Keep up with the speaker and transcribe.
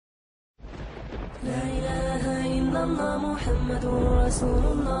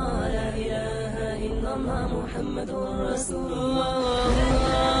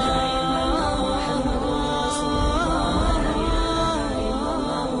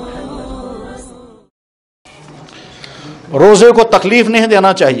روزے کو تکلیف نہیں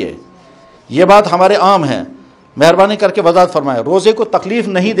دینا چاہیے، یہ بات ہمارے عام ہے، مہربانی کر کے وضاحت فرمائیں۔ روزے کو تکلیف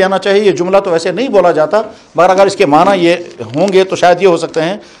نہیں دینا چاہیے، یہ جملہ تو ویسے نہیں بولا جاتا، مگر اگر اس کے معنی یہ ہوں گے تو شاید یہ ہو سکتے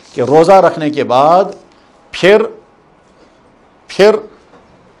ہیں کہ روزہ رکھنے کے بعد پھر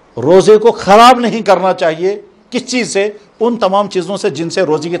روزے کو خراب نہیں کرنا چاہیے۔ کس چیز سے؟ ان تمام چیزوں سے جن سے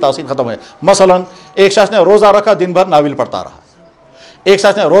روزے کی تاثیر ختم ہے۔ مثلا ایک شخص نے روزہ رکھا، دن بھر ناول پڑھتا رہا، ایک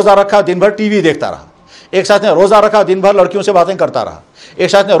شخص نے روزہ رکھا، دن بھر ٹی وی دیکھتا رہا، ایک شخص نے روزہ رکھا، دن بھر لڑکیوں سے باتیں کرتا رہا، ایک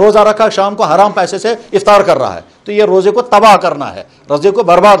شخص نے روزہ رکھا، شام کو حرام پیسے سے افطار کر رہا ہے، تو یہ روزے کو تباہ کرنا ہے، روزے کو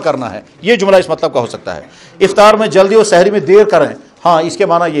برباد کرنا ہے۔ یہ جملہ اس مطلب کا ہو سکتا ہے۔ افطار میں جلدی اور سحری میں دیر کریں، ہاں اس کے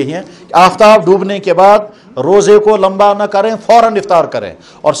معنی یہی ہے کہ آفتاب ڈوبنے کے بعد روزے کو لمبا نہ کریں، فوراً افطار کریں۔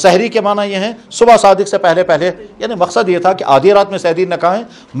 اور سحری کے معنی یہ ہے صبح صادق سے پہلے پہلے، یعنی مقصد یہ تھا کہ آدھی رات میں سحری نہ کھائیں،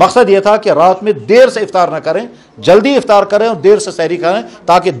 مقصد یہ تھا کہ رات میں دیر سے افطار نہ کریں، جلدی افطار کریں اور دیر سے سحری کھائیں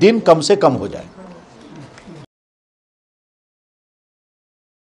تاکہ دن کم سے کم ہو جائے۔